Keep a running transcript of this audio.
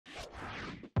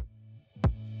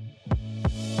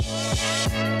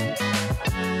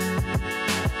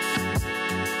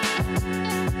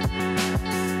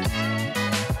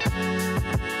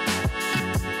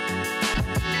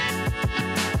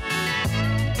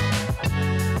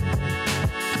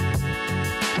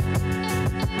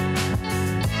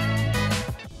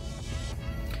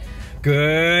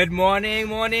Good morning.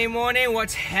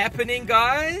 What's happening,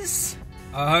 guys?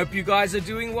 I hope you guys are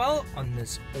doing well on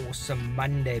this awesome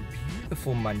Monday,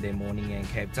 beautiful Monday morning in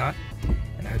Cape Town.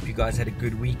 And I hope you guys had a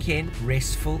good weekend,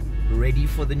 restful, ready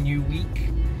for the new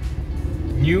week.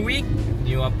 New week,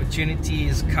 new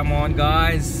opportunities. Come on,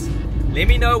 guys. Let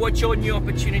me know what your new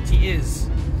opportunity is.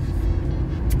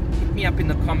 Hit me up in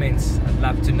the comments. I'd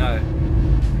love to know.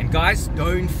 And guys,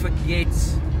 don't forget,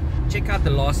 check out the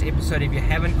last episode. If you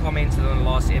haven't commented on the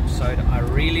last episode, I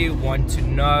really want to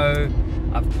know.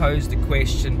 I've posed a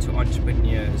question to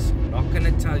entrepreneurs. I'm not going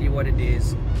to tell you what it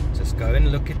is. Just go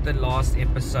and look at the last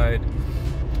episode.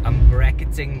 I'm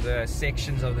bracketing the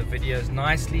sections of the videos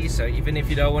nicely, so even if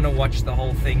you don't want to watch the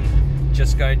whole thing,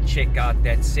 just go and check out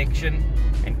that section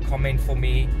and comment for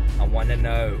me. I want to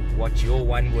know what your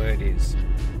one word is.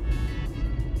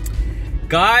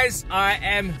 Guys, I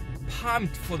am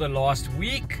pumped for the last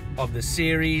week of the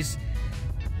series.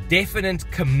 Definite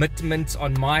commitment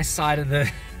on my side of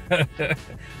the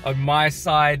on my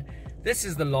side. This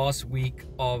is the last week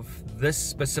of this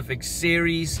specific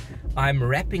series. I'm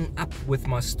wrapping up with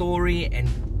my story and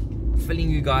filling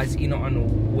you guys in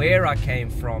on where I came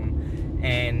from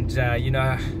and you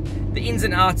know, the ins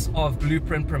and outs of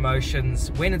Blueprint Promotions,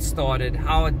 when it started,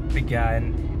 how it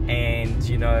began, and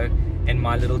you know, and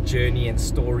my little journey and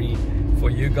story for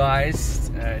you guys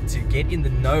to get in the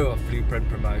know of Blueprint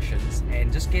Promotions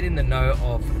and just get in the know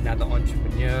of another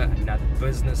entrepreneur, another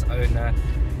business owner,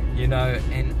 you know,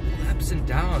 and all ups and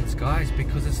downs, guys,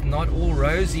 because it's not all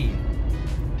rosy.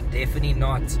 Definitely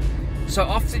not. So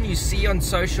often you see on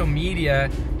social media,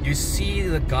 you see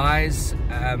the guys'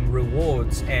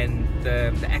 rewards and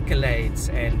the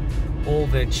accolades and all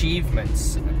the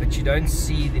achievements, but you don't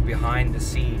see the behind the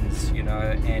scenes, you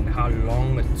know, and how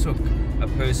long it took a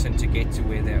person to get to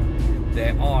where they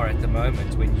are at the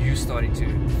moment when you started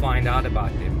to find out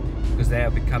about them, because they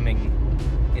are becoming,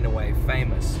 in a way,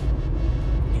 famous,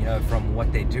 you know, from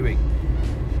what they're doing.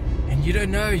 And you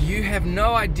don't know, you have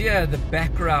no idea the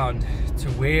background to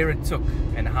where it took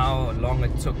and how long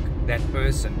it took that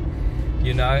person,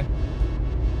 you know.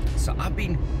 So I've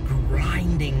been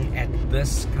grinding at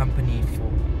this company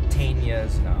for 10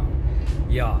 years now.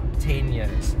 Yeah, 10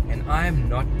 years. And I'm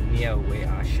not near where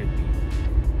I should be.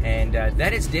 And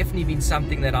that has definitely been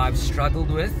something that I've struggled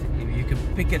with. You can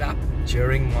pick it up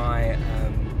during my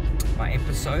my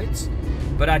episodes.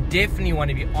 But I definitely want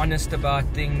to be honest about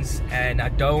things, and I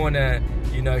don't want to,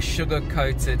 you know,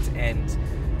 sugarcoat it and,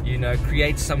 you know,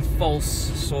 create some false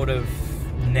sort of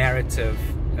narrative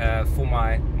for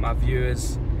my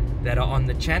viewers that are on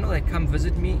the channel, that come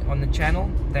visit me on the channel.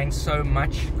 Thanks so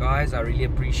much, guys. I really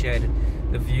appreciate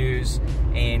the views,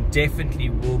 and definitely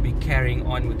will be carrying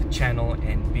on with the channel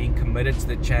and being committed to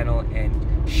the channel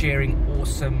and sharing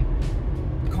awesome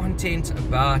content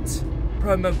about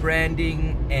promo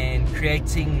branding and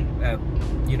creating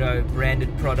you know,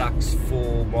 branded products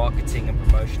for marketing and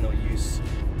promotional use.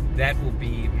 That will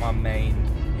be my main,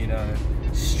 you know,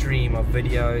 stream of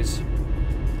videos.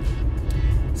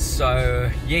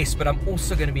 So yes, but I'm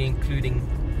also going to be including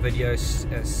videos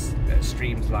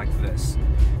streams like this,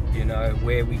 you know,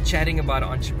 where we're chatting about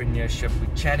entrepreneurship,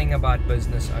 we're chatting about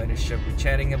business ownership, we're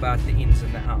chatting about the ins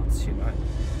and the outs, you know.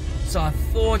 So I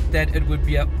thought that it would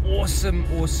be an awesome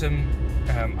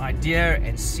idea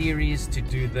and series to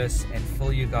do this and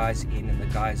fill you guys in, and the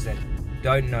guys that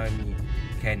don't know me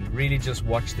can really just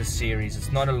watch the series.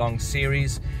 It's not a long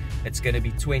series. It's going to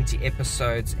be 20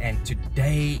 episodes, and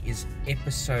today is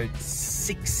episode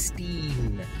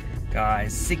 16,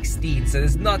 guys. 16. So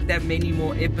there's not that many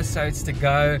more episodes to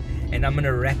go, and I'm going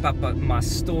to wrap up my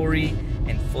story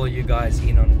and fill you guys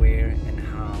in on where and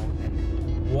how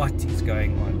and what is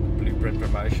going on with Blueprint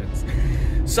Promotions.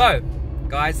 So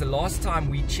guys, the last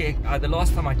time I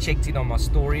checked in on my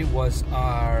story was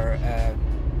our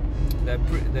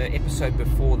the episode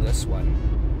before this one.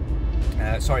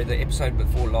 Sorry, the episode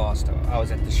before last. I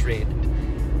was at the shred,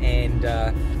 and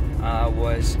I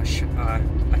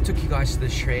took you guys to the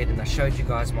shred, and I showed you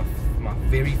guys my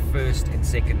very first and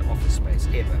second office space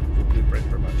ever for Blueprint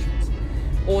Promotions.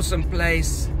 Awesome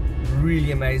place,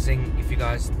 really amazing. If you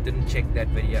guys didn't check that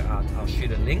video out, I'll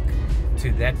shoot a link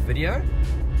to that video,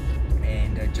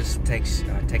 and just take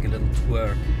a little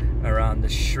tour around the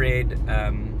shred.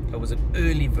 It was an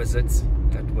early visit.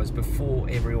 It was before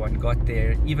everyone got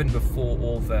there, even before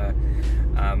all the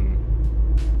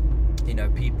you know,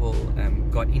 people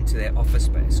got into their office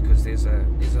space, because there's a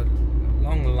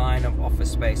long line of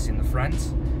office space in the front.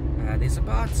 I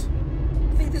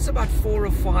think there's about 4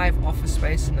 or 5 office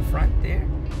space in the front there,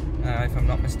 if I'm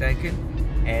not mistaken.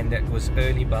 and it was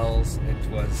early bells.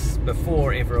 It was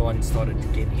before everyone started to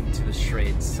get into the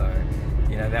shreds. So,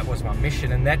 you know, that was my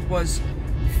mission, and that was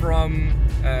from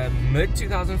mid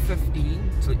 2015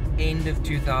 to end of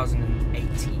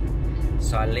 2018.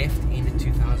 So I left end of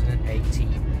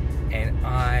 2018 and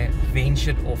I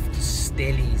ventured off to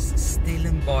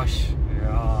Stellenbosch.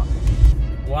 Yeah.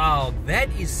 Wow, that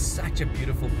is such a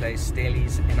beautiful place,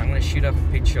 Stellies, and I'm going to shoot up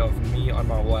a picture of me on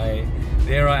my way.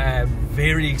 There I am,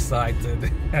 very excited.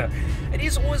 It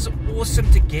is always awesome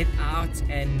to get out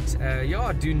and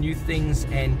yeah, do new things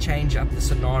and change up the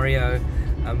scenario.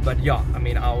 But yeah, I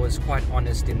mean, I was quite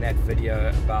honest in that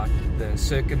video about the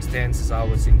circumstances I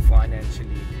was in financially,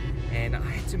 and I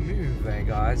had to move,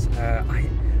 guys. I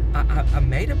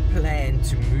made a plan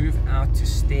to move out to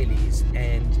Stellies,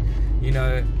 and you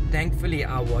know, thankfully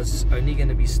I was only going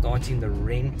to be starting the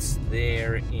rent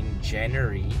there in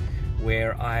January,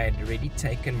 where I had already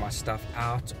taken my stuff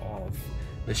out of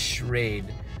the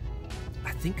shred.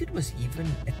 I think it was even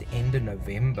at the end of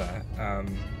November.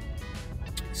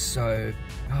 So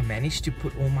I managed to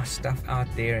put all my stuff out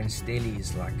there in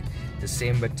Stellies like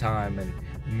December time and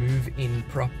move in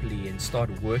properly and start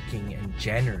working in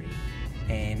January,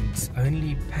 and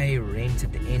only pay rent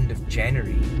at the end of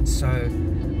January. So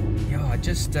yeah, I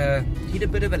just hit a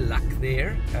bit of a luck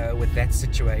there with that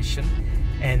situation,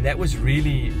 and that was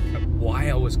really why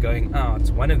I was going out.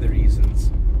 One of the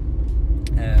reasons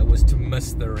was to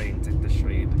miss the rent at the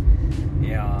shred.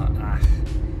 Yeah,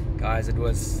 guys, it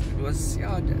was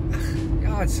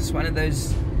yeah, it's just one of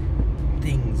those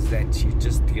things that you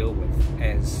just deal with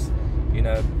as, you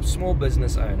know, small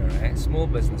business owner, eh? Small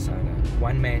business owner,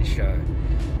 one-man show.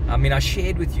 I mean, I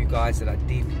shared with you guys that I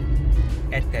did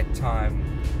at that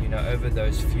time, you know, over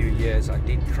those few years, I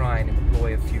did try and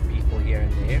employ a few people here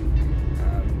and there.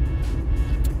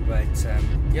 But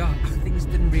yeah, things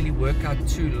didn't really work out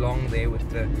too long there with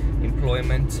the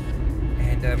employment.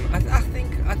 And I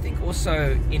think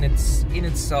also in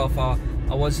itself, I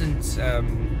wasn't,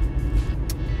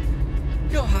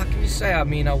 you know, how can you say? I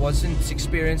mean, I wasn't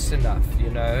experienced enough, you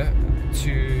know,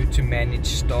 to manage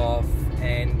staff,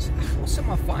 and also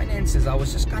my finances. I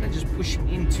was just kind of just pushing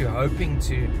into, hoping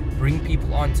to bring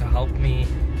people on to help me,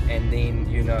 and then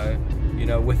you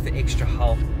know, with the extra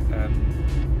help,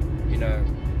 you know,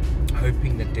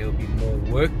 hoping that there would be more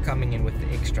work coming in with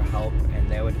the extra help, and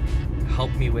they would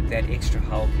help me with that extra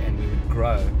help, and we would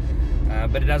grow.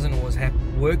 But it doesn't always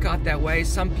work out that way.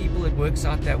 Some people it works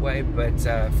out that way, but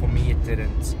for me it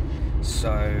didn't.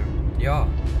 So yeah,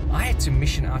 I had to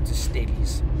mission out to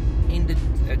Stellies in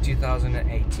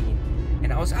 2018,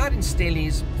 and I was out in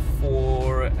Stellies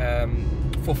for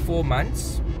 4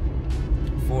 months,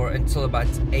 until about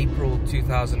April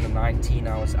 2019.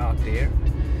 I was out there.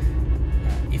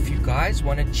 If you guys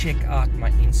want to check out my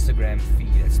Instagram feed,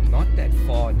 it's not that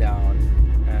far down.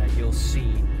 You'll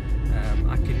see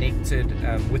I connected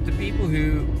with the people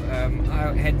who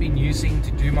I had been using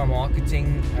to do my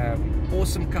marketing.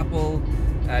 Awesome couple,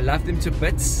 love them to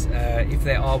bits if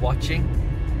they are watching,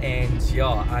 and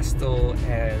yeah, I still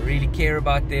really care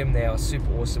about them. They are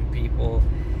super awesome people,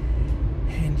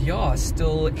 and yeah,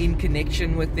 still in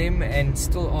connection with them and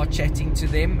still are chatting to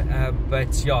them.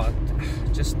 But yeah,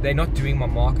 just they're not doing my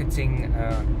marketing.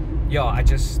 Yeah, I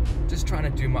just trying to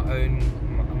do my own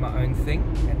thing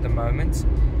at the moment,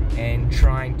 and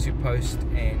trying to post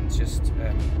and just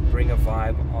bring a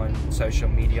vibe on social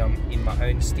media in my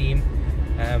own steam.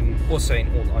 Also, in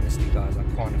all honesty, guys, I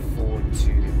can't afford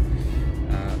to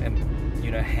you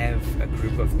know, have a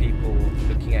group of people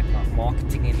looking at my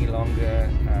marketing any longer.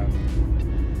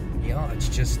 Yeah, it's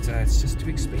just too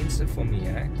expensive for me,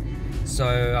 eh?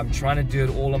 So I'm trying to do it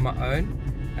all on my own,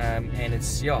 and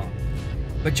it's, yeah,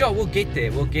 but yeah, we'll get there.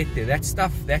 That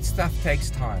stuff takes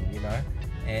time, you know,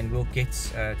 and we'll get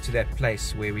to that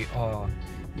place where we are,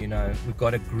 you know, we've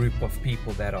got a group of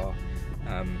people that are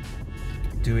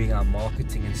doing our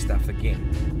marketing and stuff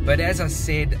again. But as I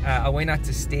said, I went out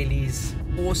to Stellies.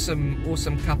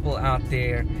 Awesome couple out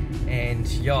there, and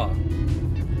yeah,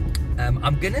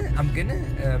 I'm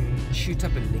gonna shoot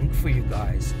up a link for you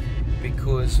guys,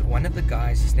 because one of the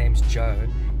guys, his name's Joe,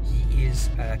 he is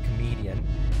a comedian.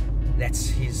 That's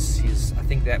his I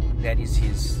think that is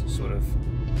his sort of,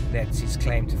 that's his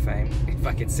claim to fame, if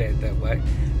I could say it that way.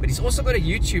 But he's also got a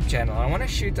YouTube channel. I want to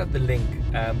shoot up the link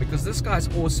because this guy's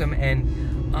awesome,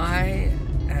 and I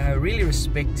really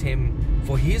respect him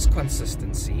for his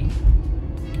consistency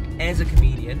as a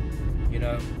comedian, you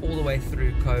know, all the way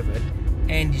through COVID,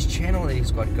 and his channel that he's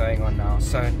got going on now.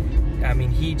 So I mean,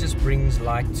 he just brings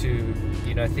light to,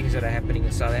 you know, things that are happening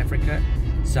in South Africa.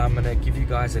 So I'm gonna give you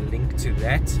guys a link to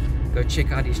that. go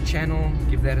check out his channel,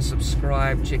 give that a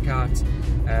subscribe, check out.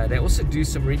 They also do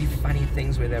some really funny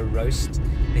things where they roast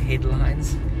the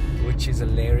headlines, which is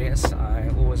hilarious. I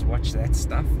always watch that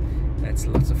stuff. That's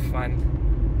lots of fun.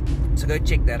 So go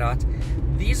check that out.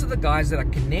 These are the guys that I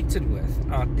connected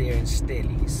with out there in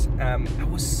Stellies. It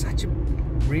was such a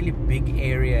really big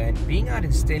area, and being out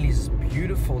in Stellies is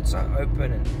beautiful. It's so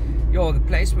open, and the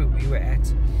place where we were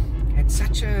at had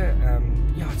such a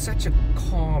such a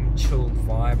calm, chilled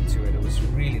vibe to it. It was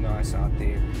really nice out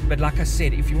there. But like I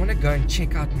said, if you want to go and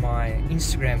check out my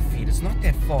Instagram feed, it's not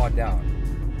that far down,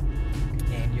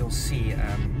 and you'll see.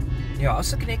 I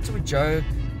also connected with Joe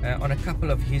on a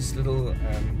couple of his little,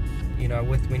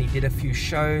 with when he did a few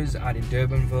shows out in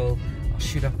Durbanville. I'll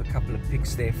shoot up a couple of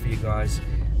pics there for you guys.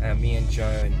 Me and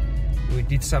Joe, and we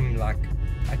did some I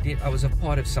was a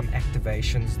part of some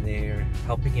activations there,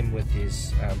 helping him with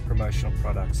his promotional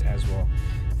products as well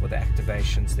for the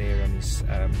activations there and his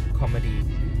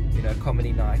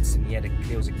comedy nights. And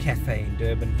there was a cafe in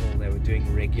Durbanville. They were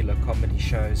doing regular comedy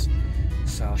shows,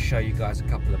 so I'll show you guys a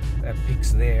couple of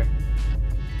pics there.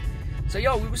 So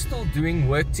we were still doing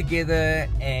work together,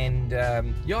 and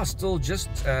still just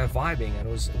vibing, and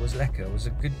it was lekker.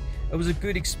 It was a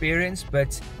good experience.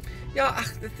 But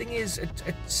the thing is,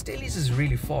 Stellies is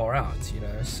really far out,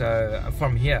 so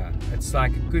from here it's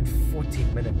like a good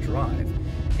 14-minute drive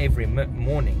every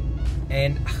morning,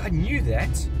 and I knew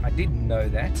that. I didn't know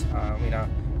that.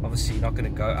 Obviously not going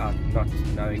to go out not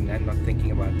knowing that, not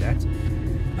thinking about that,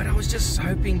 but I was just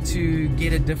hoping to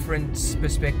get a different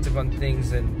perspective on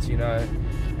things, and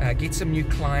get some new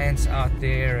clients out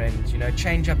there, and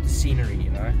change up the scenery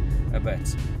a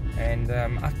bit. And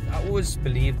I always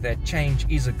believe that change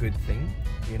is a good thing,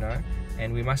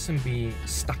 and we mustn't be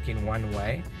stuck in one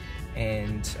way,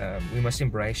 and we must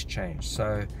embrace change.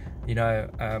 So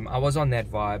I was on that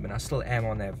vibe, and I still am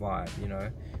on that vibe,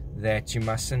 that you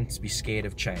mustn't be scared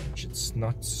of change. It's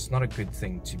not a good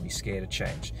thing to be scared of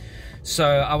change. So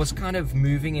I was kind of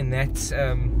moving in that,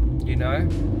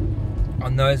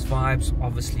 on those vibes.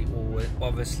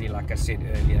 Obviously, like I said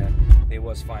earlier, there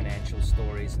was financial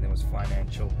stories and there was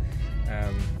financial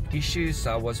issues.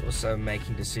 So I was also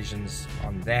making decisions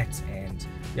on that, and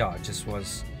just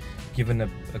was given a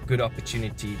good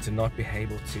opportunity to not be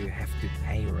able to have to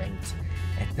pay rent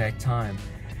at that time.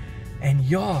 And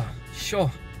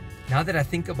sure, now that I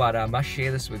think about it, I must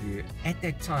share this with you. At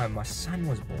that time, my son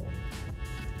was born.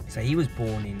 So he was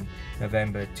born in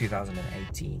November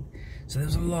 2018. So there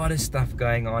was a lot of stuff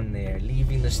going on there.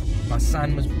 My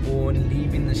son was born,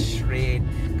 leaving the shred,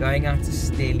 going out to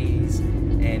Stellies,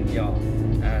 and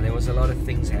there was a lot of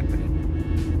things happening.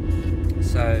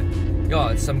 So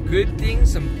some good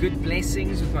things, some good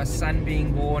blessings with my son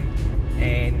being born,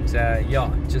 and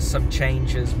just some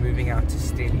changes moving out to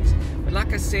Stellies. But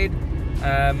like I said,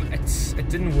 it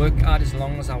didn't work out as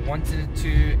long as I wanted it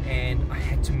to, and I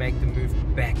had to make the move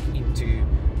back into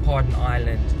Paarden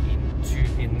Eiland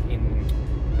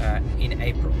in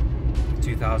April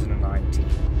 2019.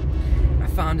 I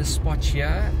found a spot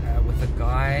here with a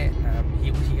guy.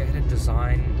 He had a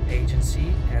design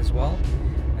agency as well.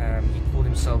 He called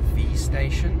himself V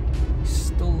Station.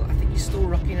 I think he's still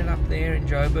rocking it up there in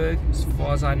Joburg, as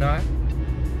far as I know.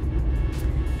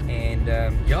 And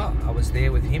I was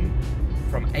there with him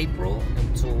from April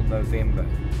until November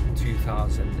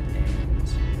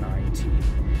 2019,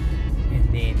 and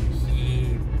then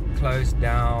he closed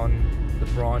down the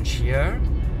branch here,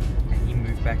 and he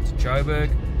moved back to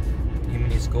Joburg. Him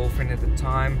and his girlfriend at the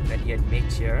time that he had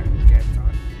met here at that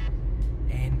time,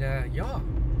 and it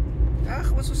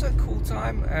was also a cool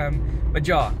time. But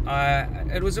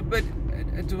it was a bit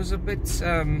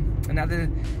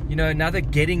another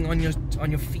getting on your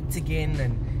feet again,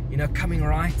 and coming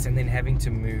right, and then having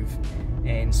to move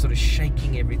and sort of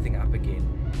shaking everything up again.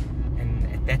 And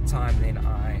at that time, then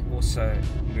I also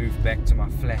moved back to my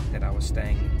flat that I was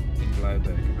staying in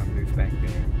Globerg. I moved back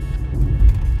there,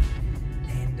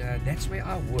 and that's where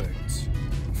I worked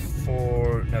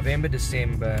for November,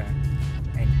 December,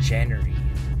 and January.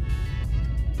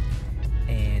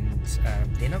 And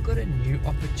then I got a new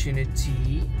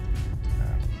opportunity.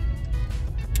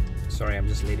 Sorry, I'm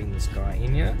just letting this guy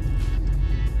in here.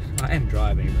 I am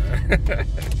driving though.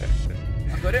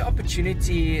 I got an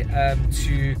opportunity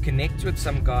to connect with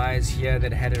some guys here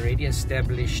that had already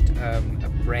established a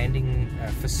branding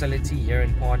facility here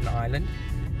in Paarden Eiland,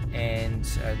 and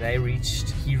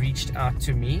he reached out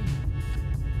to me.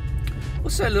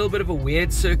 Also a little bit of a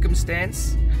weird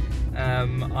circumstance.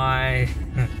 I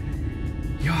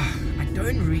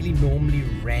don't really normally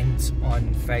rant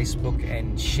on Facebook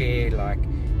and share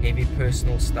heavy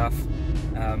personal stuff.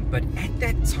 But at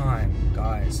that time,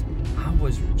 guys, I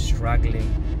was struggling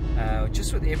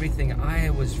just with everything. I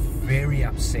was very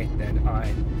upset that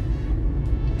I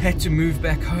had to move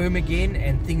back home again,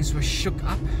 and things were shook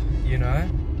up, you know.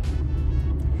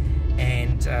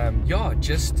 And yeah,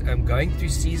 just going through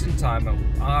season time,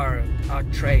 our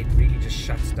trade really just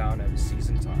shuts down over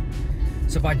season time.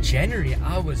 So by January,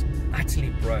 I was utterly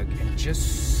broke and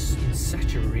just in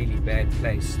such a really bad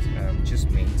place,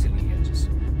 just mentally, and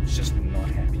just not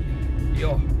happy.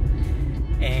 Yo.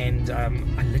 And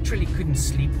I literally couldn't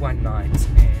sleep one night,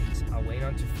 and I went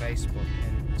onto Facebook,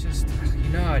 and just, you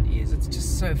know how it is, it's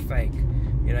just so fake.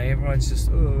 You know, everyone's just,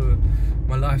 oh,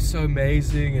 my life's so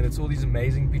amazing, and it's all these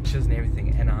amazing pictures and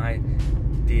everything. And I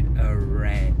did a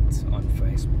rant on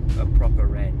Facebook, a proper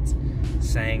rant,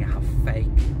 saying how fake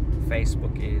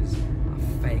Facebook is, how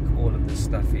fake all of this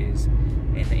stuff is,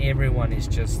 and everyone is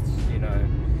just, you know,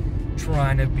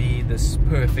 trying to be this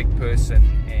perfect person,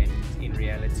 and in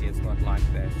reality it's not like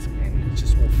that, and it's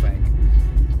just all fake.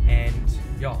 And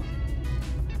yeah,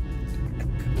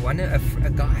 a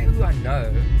guy who I know,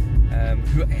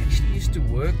 who actually used to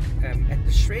work at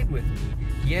the shred with me,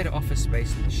 he had an office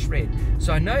space in the shred,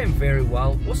 so I know him very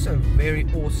well. Also a very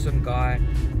awesome guy,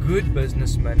 good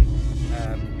businessman.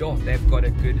 Yeah, they've got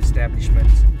a good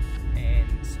establishment, and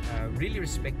really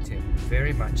respect him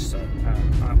very much so.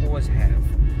 I always have.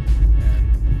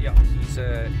 Yeah, he's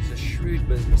a shrewd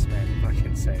businessman, if I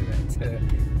can say that.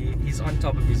 He's on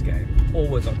top of his game,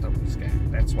 always on top of his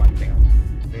game. That's one thing I know,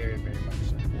 very, very much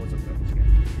so, always on top of his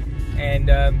game.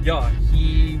 And yeah,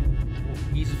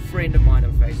 he's a friend of mine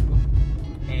on Facebook,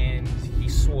 and he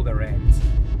saw the rant,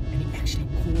 and he actually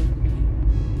called me.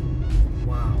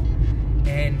 Wow.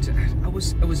 And it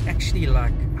was actually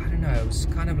like, I don't know, it was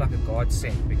kind of like a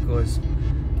godsend, because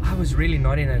I was really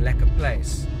not in a lack of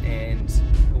place, and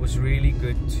it was really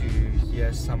good to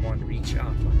hear someone reach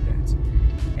out like that.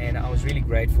 And I was really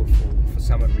grateful for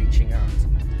someone reaching out.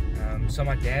 So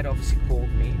my dad obviously called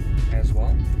me as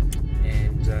well,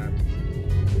 and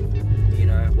you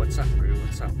know, what's up, bro,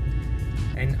 what's up?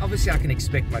 And obviously I can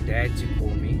expect my dad to call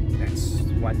me, that's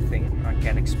one thing I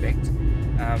can expect.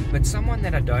 But someone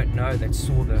that I don't know that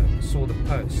saw the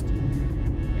post,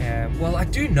 well, I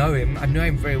do know him, I know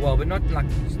him very well, but not like,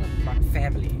 he's not like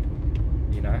family,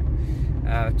 you know,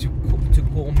 to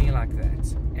call me like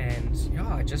that. And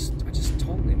yeah, I just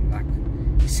told him, like,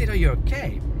 he said, "Are you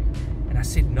okay?" And I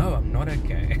said, "No, I'm not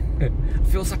okay." It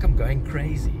feels like I'm going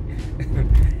crazy.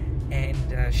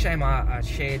 And shame I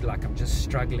shared, like, I'm just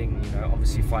struggling, you know,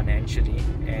 obviously financially,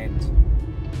 and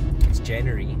it's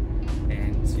January,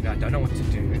 and you know, I don't know what to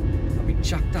do. I've been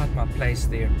chucked out my place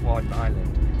there in Paarden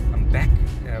Eiland. I'm back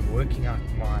working out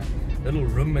my little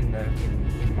room in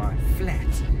my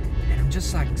flat, and I'm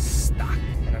just like stuck,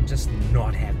 and I'm just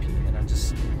not happy, and I'm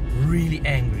just really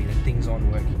angry that things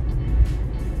aren't working.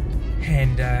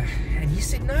 And he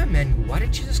said, "No, man, why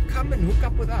don't you just come and hook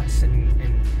up with us and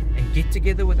get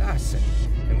together with us,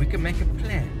 and we can make a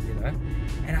plan, you know?"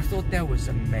 And I thought that was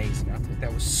amazing. I thought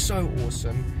that was so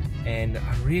awesome. And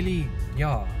I really,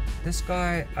 yeah, this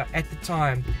guy at the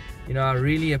time, you know, I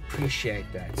really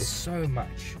appreciate that so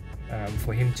much,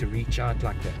 for him to reach out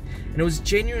like that. And it was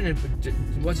genuine. It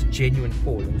was a genuine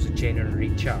call. It was a genuine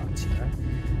reach out, you know.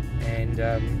 And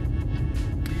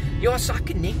yeah, so I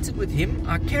connected with him.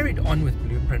 I carried on with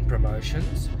Blueprint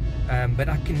Promotions, but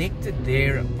I connected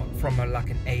there from like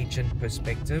an agent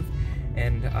perspective,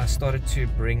 and I started to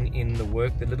bring in the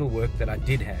work, the little work that I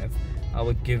did have, I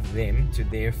would give them to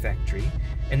their factory.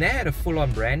 And they had a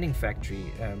full-on branding factory,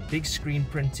 big screen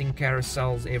printing,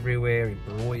 carousels everywhere,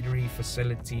 embroidery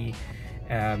facility,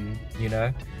 you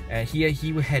know. Here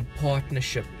he had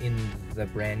partnership in the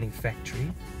branding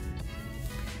factory,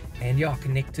 and yeah, I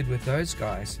connected with those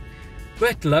guys.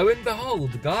 But lo and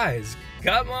behold, guys,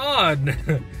 come on,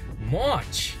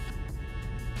 March,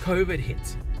 COVID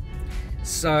hit.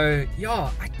 So yeah,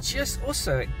 I just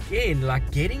also, again, like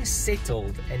getting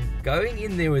settled and going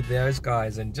in there with those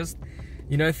guys, and just,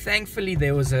 you know, thankfully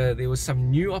there was some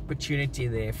new opportunity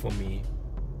there for me.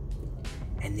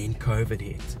 And then COVID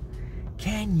hit.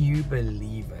 Can you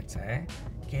believe it, eh?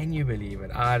 Can you believe it?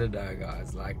 I don't know,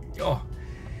 guys, like, oh.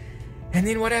 And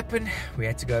then what happened? We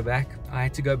had to go back. I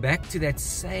had to go back to that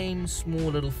same small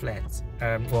little flat,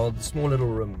 well, the small little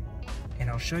room. And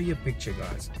I'll show you a picture,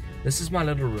 guys. This is my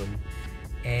little room,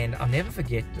 and I'll never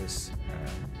forget this.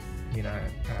 You know,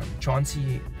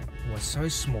 Chauncey was so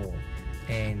small,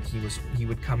 and he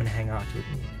would come and hang out with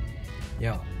me.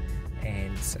 Yeah,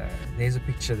 and there's a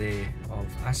picture there of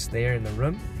us there in the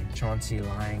room, and Chauncey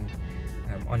lying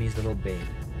on his little bed.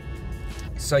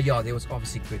 So yeah, there was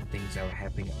obviously good things that were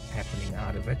happening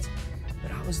out of it.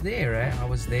 But I was there, I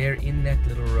was there in that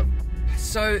little room.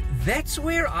 So that's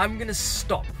where I'm gonna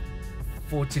stop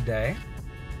for today,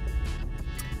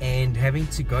 and having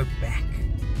to go back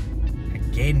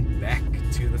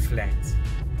to the flat,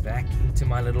 back into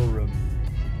my little room,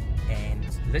 and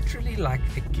literally like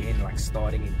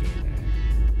starting again.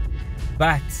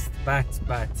 But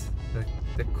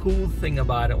the cool thing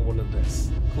about all of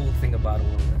this,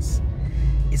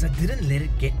 is I didn't let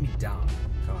it get me down,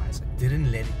 guys. I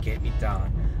didn't let it get me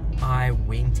down. I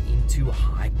went into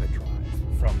hyperdrive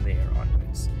from there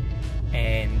onwards,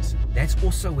 and that's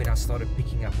also when I started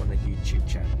picking up on the YouTube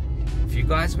channel. If you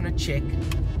guys want to check,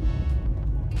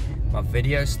 my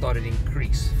videos started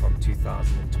increase from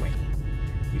 2020.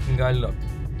 You can go look,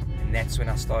 and that's when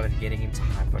I started getting into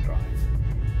hyperdrive,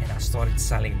 and I started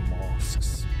selling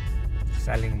masks, because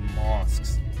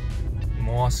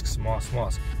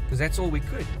that's all we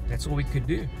could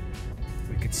do.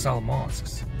 We could sell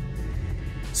masks.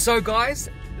 So guys,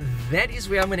 that is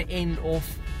where I'm going to end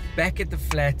off, back at the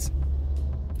flat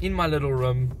in my little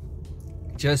room,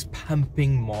 just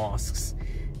pumping masks.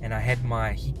 And I had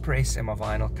my heat press and my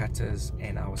vinyl cutters,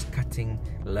 and I was cutting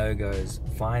logos,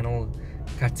 vinyl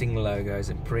cutting logos,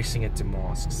 and pressing it to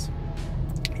masks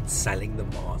and selling the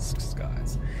masks,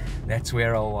 guys. That's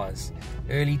where I was,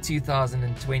 early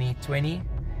 2020,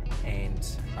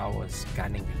 and I was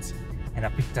gunning it. And I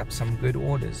picked up some good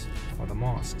orders for the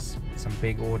masks, some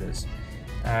big orders.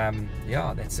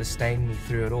 Yeah, that sustained me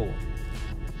through it all.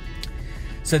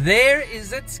 So there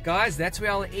is it, guys. That's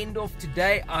where I'll end off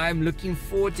today. I'm looking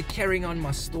forward to carrying on my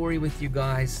story with you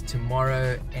guys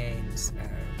tomorrow. And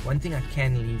one thing I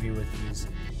can leave you with is,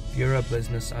 if you're a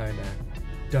business owner,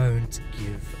 don't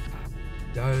give up.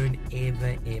 Don't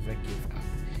ever give up.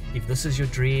 If this is your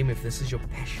dream, if this is your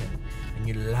passion, and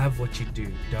you love what you do,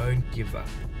 don't give up.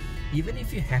 Even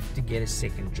if you have to get a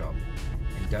second job,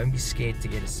 and don't be scared to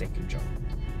get a second job.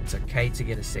 It's okay to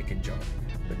get a second job,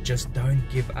 but just don't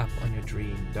give up on your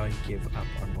dream. Don't give up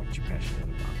on what you're passionate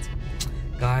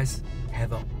about. Guys,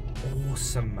 have an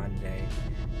awesome Monday.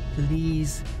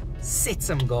 Please set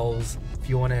some goals. If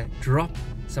you want to drop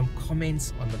some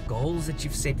comments on the goals that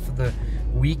you've set for the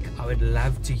week, I would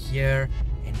love to hear,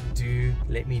 and do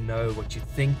let me know what you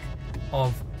think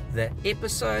of the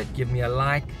episode. Give me a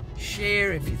like,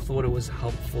 share if you thought it was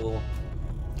helpful,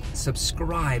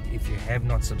 subscribe if you have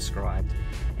not subscribed,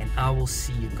 and I will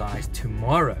see you guys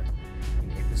tomorrow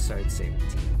in episode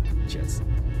 17. Cheers.